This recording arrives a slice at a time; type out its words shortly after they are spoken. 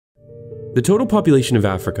The total population of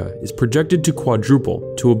Africa is projected to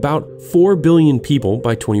quadruple to about 4 billion people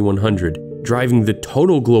by 2100, driving the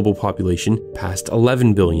total global population past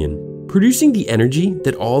 11 billion. Producing the energy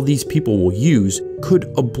that all these people will use could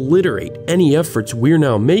obliterate any efforts we're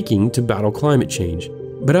now making to battle climate change.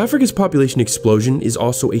 But Africa's population explosion is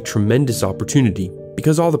also a tremendous opportunity,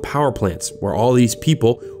 because all the power plants where all these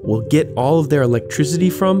people will get all of their electricity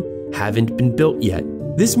from haven't been built yet.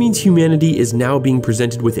 This means humanity is now being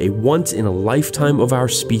presented with a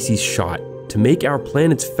once-in-a-lifetime-of-our-species shot to make our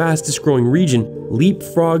planet's fastest-growing region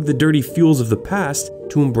leapfrog the dirty fuels of the past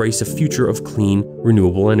to embrace a future of clean,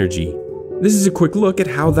 renewable energy. This is a quick look at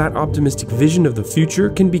how that optimistic vision of the future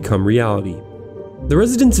can become reality. The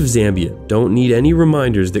residents of Zambia don't need any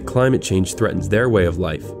reminders that climate change threatens their way of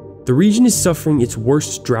life. The region is suffering its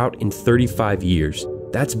worst drought in 35 years.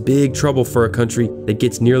 That's big trouble for a country that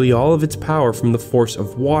gets nearly all of its power from the force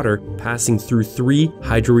of water passing through 3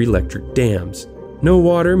 hydroelectric dams. No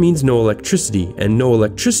water means no electricity, and no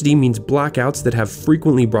electricity means blackouts that have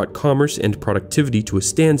frequently brought commerce and productivity to a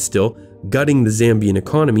standstill, gutting the Zambian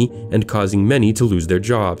economy and causing many to lose their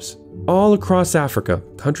jobs. All across Africa,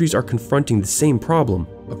 countries are confronting the same problem,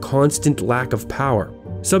 a constant lack of power.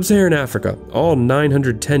 Sub-Saharan Africa, all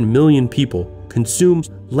 910 million people, consumes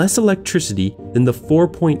less electricity than the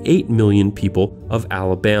 4.8 million people of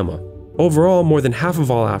Alabama. Overall, more than half of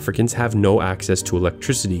all Africans have no access to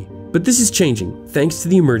electricity. But this is changing, thanks to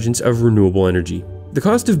the emergence of renewable energy. The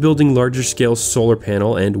cost of building larger-scale solar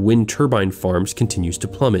panel and wind turbine farms continues to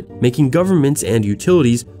plummet, making governments and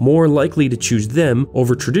utilities more likely to choose them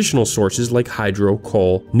over traditional sources like hydro,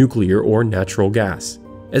 coal, nuclear, or natural gas.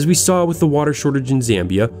 As we saw with the water shortage in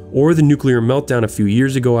Zambia, or the nuclear meltdown a few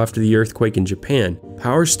years ago after the earthquake in Japan,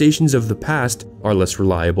 power stations of the past are less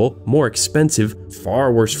reliable, more expensive,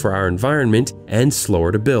 far worse for our environment, and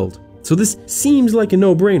slower to build. So this seems like a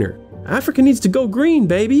no-brainer. Africa needs to go green,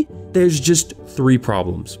 baby! There's just 3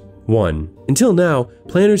 problems. 1. Until now,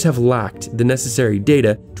 planners have lacked the necessary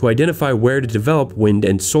data to identify where to develop wind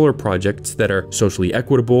and solar projects that are socially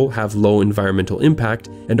equitable, have low environmental impact,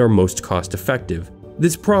 and are most cost-effective.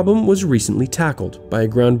 This problem was recently tackled by a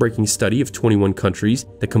groundbreaking study of 21 countries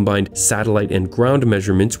that combined satellite and ground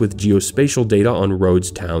measurements with geospatial data on roads,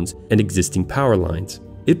 towns, and existing power lines.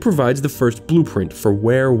 It provides the first blueprint for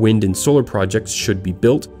where wind and solar projects should be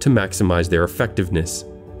built to maximize their effectiveness.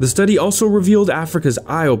 The study also revealed Africa's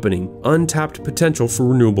eye-opening, untapped potential for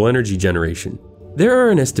renewable energy generation. There are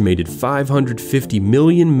an estimated 550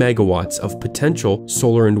 million megawatts of potential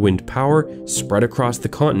solar and wind power spread across the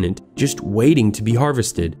continent just waiting to be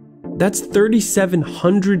harvested. That's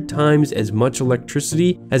 3,700 times as much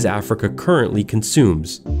electricity as Africa currently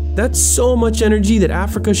consumes. That's so much energy that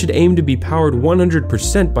Africa should aim to be powered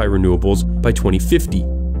 100% by renewables by 2050.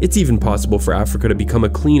 It's even possible for Africa to become a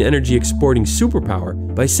clean energy exporting superpower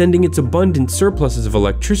by sending its abundant surpluses of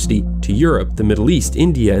electricity to Europe, the Middle East,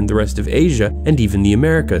 India, and the rest of Asia, and even the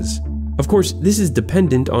Americas. Of course, this is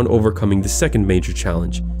dependent on overcoming the second major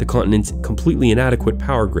challenge, the continent's completely inadequate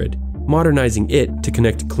power grid. Modernizing it to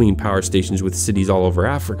connect clean power stations with cities all over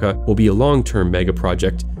Africa will be a long-term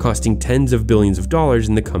mega-project costing tens of billions of dollars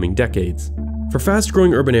in the coming decades. For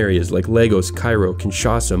fast-growing urban areas like Lagos, Cairo,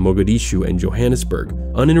 Kinshasa, Mogadishu, and Johannesburg,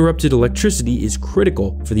 uninterrupted electricity is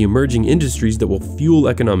critical for the emerging industries that will fuel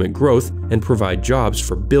economic growth and provide jobs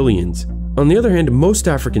for billions. On the other hand, most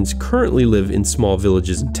Africans currently live in small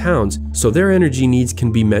villages and towns, so their energy needs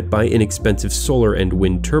can be met by inexpensive solar and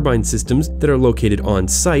wind turbine systems that are located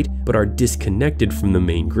on-site but are disconnected from the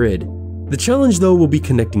main grid. The challenge, though, will be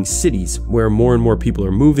connecting cities, where more and more people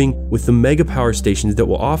are moving, with the mega power stations that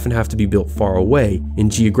will often have to be built far away, in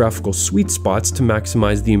geographical sweet spots to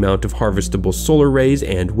maximize the amount of harvestable solar rays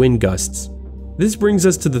and wind gusts. This brings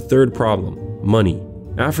us to the third problem: money.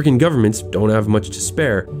 African governments don't have much to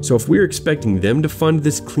spare, so if we're expecting them to fund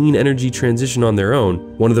this clean energy transition on their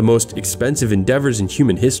own, one of the most expensive endeavors in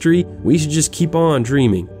human history, we should just keep on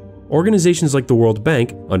dreaming. Organizations like the World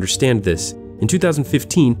Bank understand this. In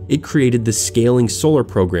 2015, it created the Scaling Solar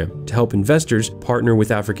Program to help investors partner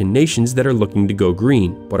with African nations that are looking to go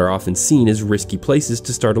green, but are often seen as risky places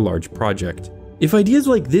to start a large project. If ideas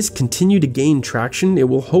like this continue to gain traction, it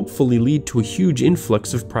will hopefully lead to a huge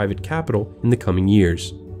influx of private capital in the coming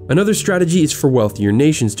years. Another strategy is for wealthier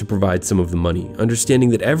nations to provide some of the money,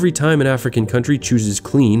 understanding that every time an African country chooses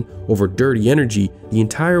clean over dirty energy, the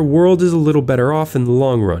entire world is a little better off in the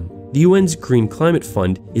long run. The UN's Green Climate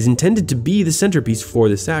Fund is intended to be the centerpiece for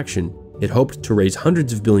this action. It hoped to raise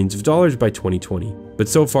hundreds of billions of dollars by 2020, but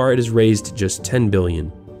so far it has raised just $10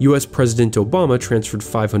 billion. US President Obama transferred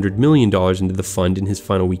 $500 million into the fund in his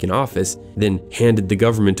final week in office, then handed the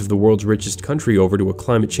government of the world's richest country over to a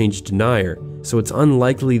climate change denier, so it's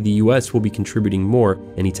unlikely the US will be contributing more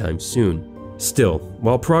anytime soon. Still,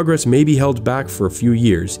 while progress may be held back for a few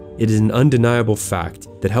years, it is an undeniable fact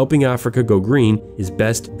that helping Africa go green is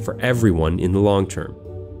best for everyone in the long term.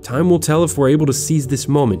 Time will tell if we're able to seize this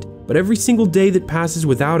moment, but every single day that passes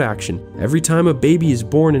without action, every time a baby is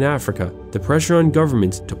born in Africa, the pressure on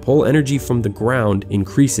governments to pull energy from the ground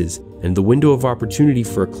increases, and the window of opportunity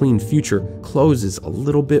for a clean future closes a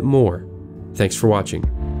little bit more. Thanks for watching.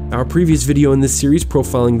 Our previous video in this series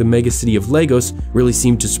profiling the megacity of Lagos really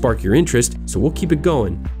seemed to spark your interest, so we'll keep it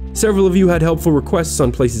going. Several of you had helpful requests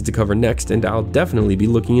on places to cover next, and I'll definitely be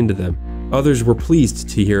looking into them. Others were pleased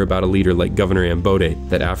to hear about a leader like Governor Ambode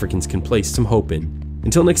that Africans can place some hope in.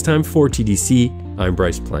 Until next time, for TDC, I'm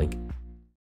Bryce Plank.